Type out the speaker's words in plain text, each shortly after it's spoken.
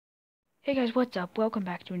Hey guys, what's up? Welcome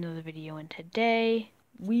back to another video, and today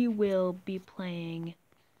we will be playing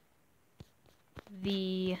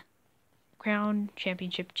the Crown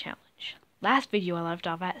Championship Challenge. Last video I left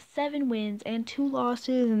off at 7 wins and 2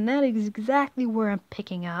 losses, and that is exactly where I'm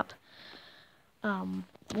picking up.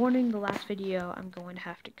 Warning, the last video I'm going to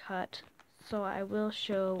have to cut, so I will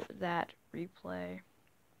show that replay.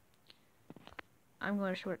 I'm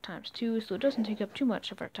going to show it times 2, so it doesn't take up too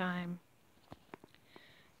much of our time.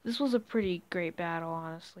 This was a pretty great battle,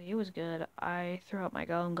 honestly. It was good. I threw out my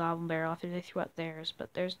golem goblin barrel after they threw out theirs,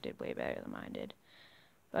 but theirs did way better than mine did.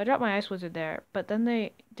 But I dropped my ice wizard there, but then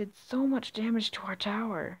they did so much damage to our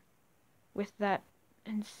tower with that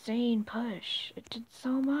insane push. It did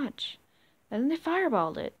so much. And then they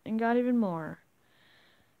fireballed it and got even more.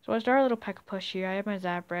 So I started a little P.E.K.K.A push here. I had my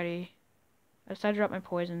zap ready. I decided to drop my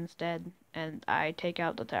poison instead, and I take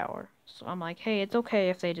out the tower. So I'm like, hey, it's okay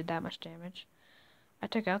if they did that much damage. I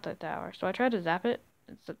took out that tower, so I tried to zap it.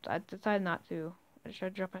 I decided not to. I just tried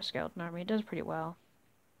to drop my skeleton army. It does pretty well.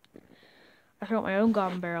 I throw out my own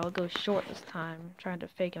goblin barrel. It goes short this time, trying to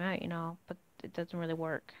fake him out, you know, but it doesn't really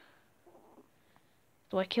work.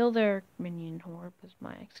 So I kill their minion horde with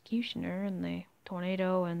my executioner, and they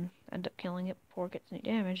tornado and end up killing it before it gets any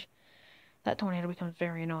damage. That tornado becomes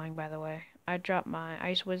very annoying, by the way. I drop my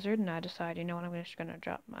ice wizard, and I decide, you know what, I'm just gonna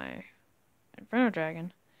drop my inferno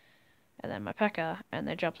dragon. And then my P.E.K.K.A, and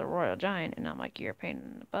they drop the Royal Giant, and I'm like, you're a pain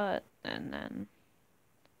in the butt. And then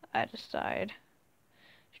I decide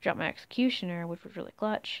to drop my Executioner, which was really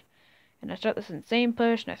clutch. And I start this insane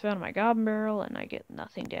push, and I throw in my Goblin Barrel, and I get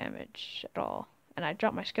nothing damage at all. And I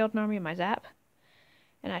drop my Skeleton Army and my Zap,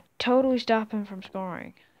 and I totally stop him from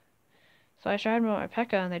scoring. So I tried with my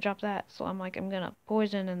P.E.K.K.A, and they dropped that. So I'm like, I'm gonna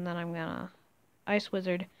Poison, and then I'm gonna Ice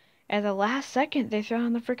Wizard. At the last second, they throw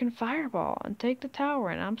in the freaking fireball and take the tower,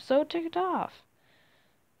 and I'm so ticked off.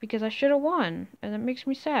 Because I should have won, and it makes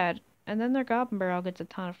me sad. And then their Goblin Barrel gets a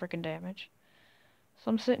ton of freaking damage. So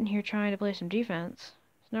I'm sitting here trying to play some defense.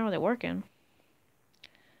 It's not really working.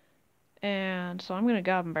 And so I'm gonna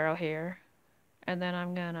Goblin Barrel here. And then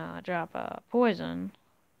I'm gonna drop a Poison,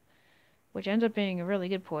 which ends up being a really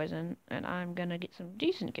good poison. And I'm gonna get some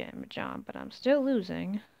decent damage on, but I'm still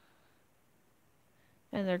losing.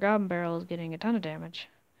 And their Goblin Barrel is getting a ton of damage.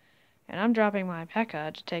 And I'm dropping my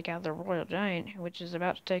P.E.K.K.A to take out the Royal Giant, which is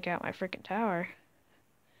about to take out my freaking tower.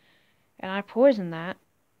 And I poison that,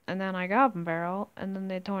 and then I Goblin Barrel, and then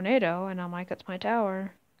they tornado, and I'm like, that's my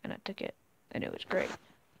tower, and I took it, and it was great.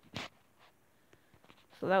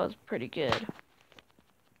 So that was pretty good.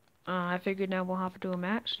 I figured now we'll have to do a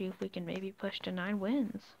match, see if we can maybe push to 9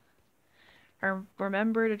 wins.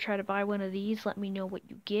 Remember to try to buy one of these. Let me know what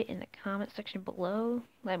you get in the comment section below.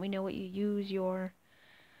 Let me know what you use your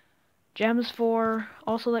gems for.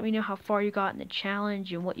 Also, let me know how far you got in the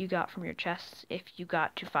challenge and what you got from your chests, if you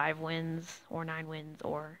got to 5 wins, or 9 wins,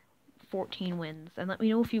 or 14 wins. And let me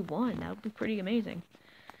know if you won. That would be pretty amazing.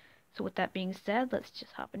 So with that being said, let's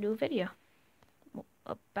just hop into a video.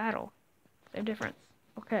 A battle. Same difference.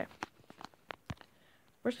 Okay.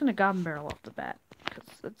 We're just gonna Goblin Barrel off the bat, because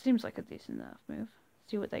it seems like a decent enough move.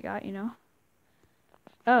 See what they got, you know?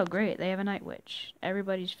 Oh, great. They have a Night Witch.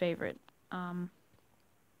 Everybody's favorite.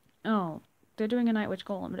 Oh, they're doing a Night Witch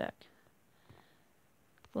Golem deck.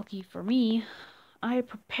 Lucky for me, I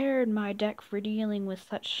prepared my deck for dealing with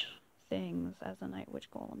such things as a Night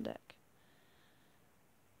Witch Golem deck.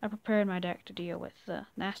 I prepared my deck to deal with the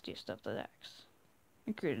nastiest of the decks,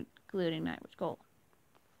 including Night Witch Golem.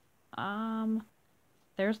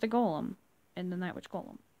 There's the Golem in the Night Witch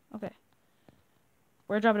Golem. Okay.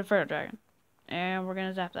 We're dropping a Inferno Dragon, and we're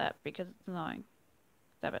gonna zap that because it's annoying.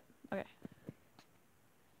 Zap it. Okay.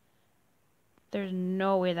 There's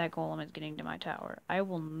no way that Golem is getting to my tower. I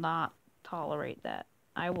will not tolerate that.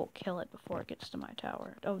 I will kill it before it gets to my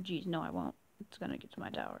tower. Oh, geez, no, I won't. It's gonna get to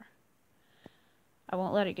my tower. I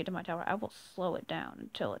won't let it get to my tower. I will slow it down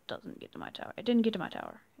until it doesn't get to my tower. It didn't get to my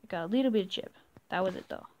tower. It got a little bit of chip. That was it,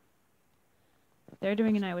 though. They're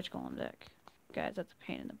doing a Night Witch Golem deck. Guys, that's a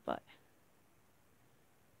pain in the butt.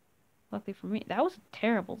 Luckily for me, that was a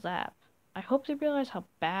terrible zap. I hope they realize how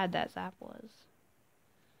bad that zap was.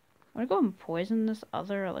 I'm gonna go and poison this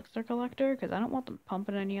other elixir collector, because I don't want them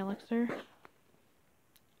pumping any elixir.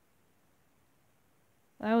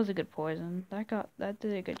 That was a good poison. That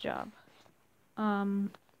did a good job.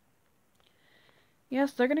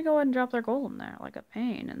 Yes, they're gonna go ahead and drop their golem there, like a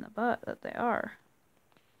pain in the butt that they are.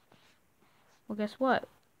 Well, guess what?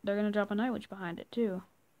 They're gonna drop a Night Witch behind it, too.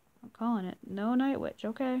 I'm calling it. No Night Witch,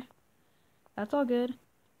 okay. That's all good.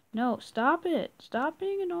 No, stop it! Stop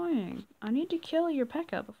being annoying. I need to kill your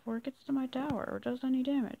P.E.K.K.A before it gets to my tower or does any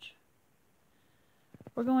damage.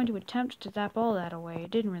 We're going to attempt to zap all that away.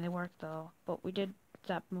 It didn't really work though, but we did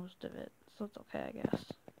zap most of it, so it's okay, I guess.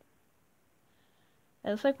 It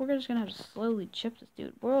looks like we're just gonna have to slowly chip this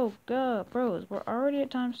dude. Bro, go, bros, we're already at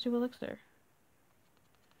 ×2 elixir.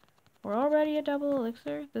 We're already at double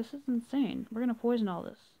elixir? This is insane. We're gonna poison all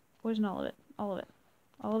this. Poison all of it. All of it.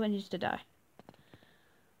 All of it needs to die.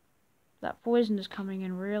 That poison is coming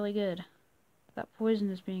in really good. That poison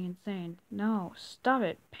is being insane. No, stop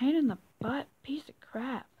it. Pain in the butt. Piece of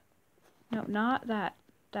crap. No, not that.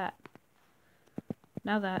 That.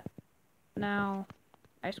 Now that. Now,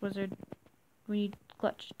 Ice Wizard. We need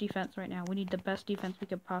clutch defense right now. We need the best defense we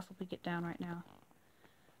could possibly get down right now.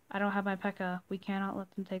 I don't have my P.E.K.K.A. We cannot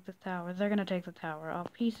let them take this tower. They're gonna take the tower. Oh,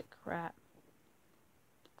 piece of crap.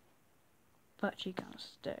 Butt cheek on a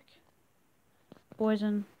stick.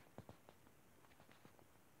 Poison.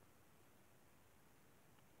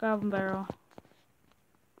 Goblin barrel.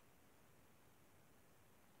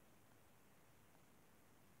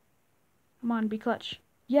 Come on, be clutch.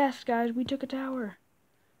 Yes, guys, we took a tower.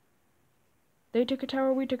 They took a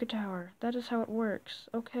tower, we took a tower. That is how it works.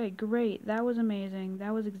 Okay, great. That was amazing.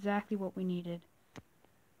 That was exactly what we needed.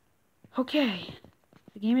 Okay.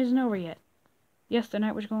 The game isn't over yet. Yes, the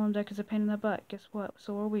Night Witch Golem deck is a pain in the butt. Guess what?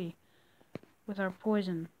 So are we. With our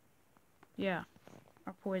poison. Yeah.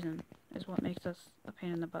 Our poison is what makes us a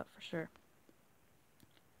pain in the butt for sure.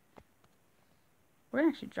 We're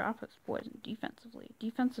gonna actually drop this poison defensively.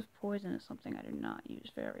 Defensive poison is something I do not use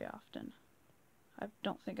very often. I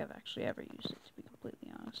don't think I've actually ever used it, to be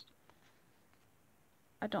completely honest.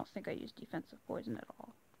 I don't think I use defensive poison at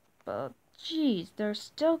all. But, jeez, they're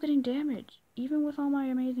still getting damage, even with all my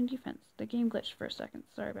amazing defense. The game glitched for a second.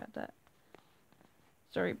 Sorry about that.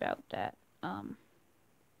 Sorry about that.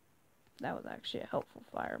 That was actually a helpful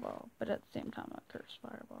fireball, but at the same time, a cursed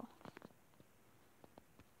fireball.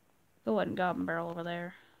 Go ahead and Goblin Barrel over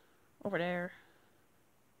there. Over there.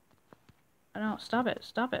 No, stop it.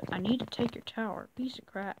 Stop it. I need to take your tower. Piece of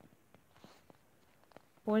crap.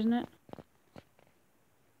 Poison it.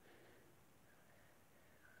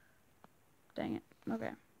 Dang it.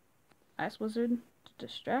 Okay. Ice Wizard to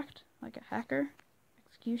distract like a hacker.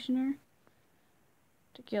 Executioner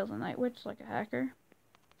to kill the Night Witch like a hacker.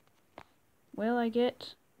 Will I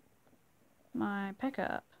get my P.E.K.K.A.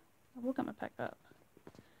 up? I will get my P.E.K.K.A. up.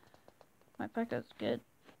 My P.E.K.K.A. is good.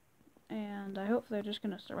 And I hope they're just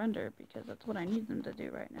going to surrender, because that's what I need them to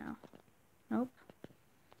do right now. Nope.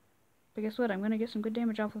 But guess what? I'm going to get some good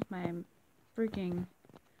damage off with my freaking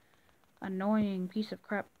annoying piece of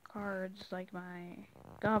crap cards like my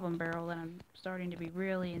Goblin Barrel that I'm starting to be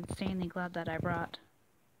really insanely glad that I brought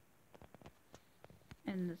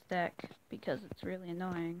in this deck, because it's really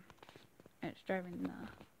annoying. And it's driving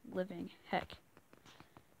the living heck.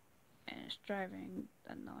 And it's driving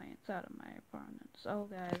the annoyance out of my opponents. Oh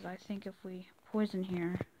guys, I think if we poison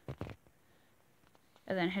here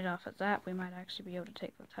and then hit off a zap, we might actually be able to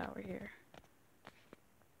take the tower here.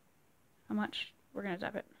 How much? We're gonna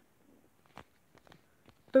zap it.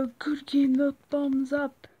 The good game, the thumbs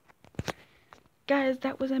up. Guys,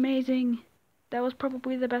 that was amazing. That was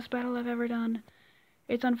probably the best battle I've ever done.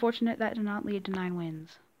 It's unfortunate that did not lead to 9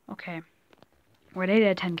 wins. Okay. We're at 8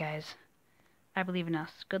 out of 10, guys. I believe in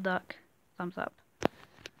us. Good luck. Thumbs up.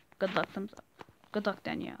 Good luck. Thumbs up. Good luck,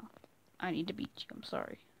 Danielle. I need to beat you. I'm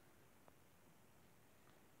sorry.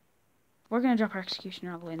 We're going to drop our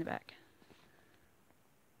Executioner all the way in the back.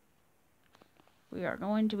 We are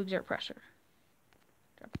going to exert pressure.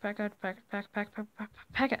 Drop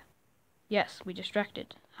P.E.K.K.A. Yes, we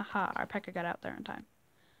distracted. Haha, our P.E.K.K.A. got out there in time.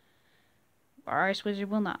 Our Ice Wizard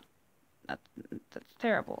will not. That's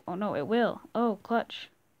terrible. Oh no, it will. Oh, clutch.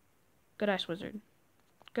 Good Ice Wizard.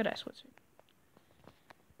 Good Ice Wizard.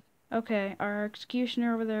 Okay, our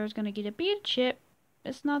Executioner over there is gonna get a bit of chip.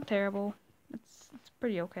 It's not terrible. It's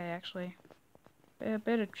pretty okay, actually. A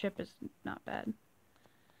bit of chip is not bad.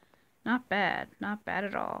 Not bad. Not bad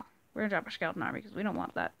at all. We're gonna drop our Skeleton Army because we don't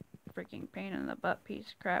want that freaking pain in the butt piece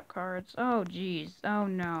of crap cards. Oh, jeez. Oh,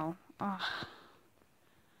 no. Oh.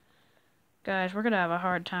 Guys, we're gonna have a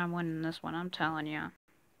hard time winning this one, I'm telling you.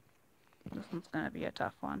 This one's gonna be a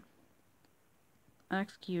tough one.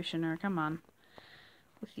 Executioner, come on.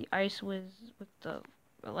 With the Ice Wiz, with the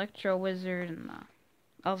Electro Wizard, and the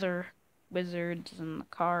other wizards, and the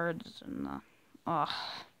cards, and the,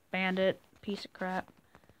 Bandit, piece of crap.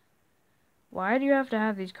 Why do you have to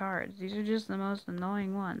have these cards? These are just the most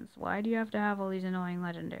annoying ones. Why do you have to have all these annoying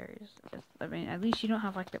legendaries? I mean, at least you don't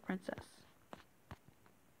have, like, the princess.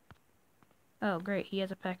 Oh, great, he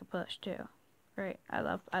has a P.E.K.K.A. push, too. Great, I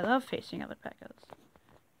love facing other P.E.K.K.As.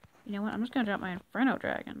 You know what, I'm just gonna drop my Inferno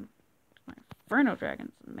Dragon. My Inferno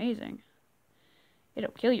Dragon's amazing.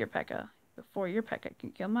 It'll kill your P.E.K.K.A. before your P.E.K.K.A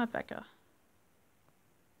can kill my P.E.K.K.A.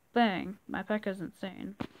 Bang, my P.E.K.K.A's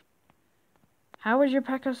insane. How would your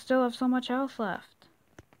P.E.K.K.A still have so much health left?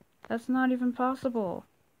 That's not even possible.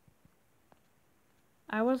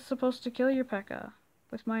 I was supposed to kill your P.E.K.K.A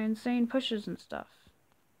with my insane pushes and stuff.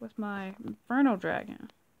 With my Inferno Dragon.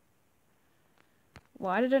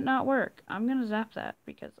 Why did it not work? I'm gonna zap that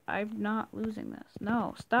because I'm not losing this.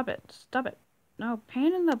 No, stop it. Stop it. No,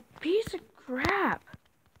 pain in the piece of crap.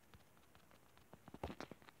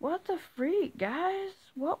 What the freak, guys?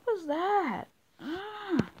 What was that?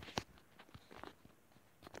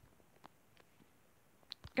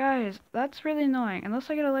 Guys, that's really annoying. Unless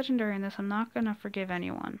I get a legendary in this, I'm not gonna forgive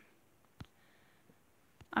anyone.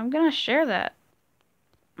 I'm gonna share that.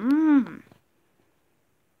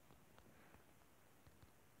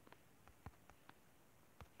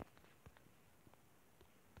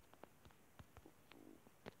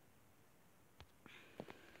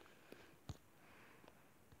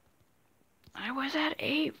 I was at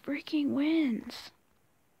 8 freaking wins.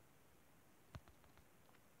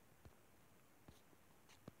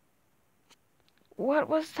 What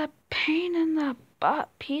was the pain in the butt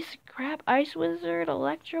piece of crap? Ice Wizard,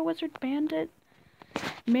 Electro Wizard, Bandit,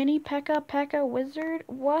 Mini P.E.K.K.A, P.E.K.K.A Wizard?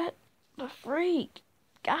 What the freak?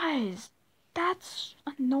 Guys, that's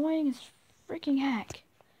annoying as freaking heck.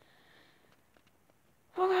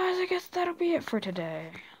 Well guys, I guess that'll be it for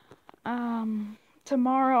today.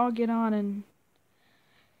 Tomorrow I'll get on and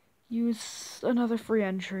use another free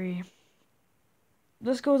entry.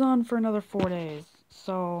 This goes on for another 4 days,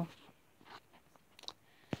 so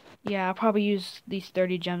yeah, I'll probably use these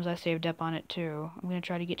 30 gems I saved up on it too. I'm gonna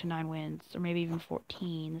try to get to 9 wins, or maybe even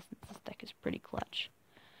 14, since this deck is pretty clutch.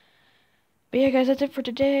 But yeah, guys, that's it for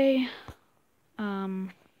today.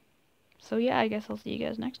 So yeah, I guess I'll see you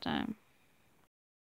guys next time.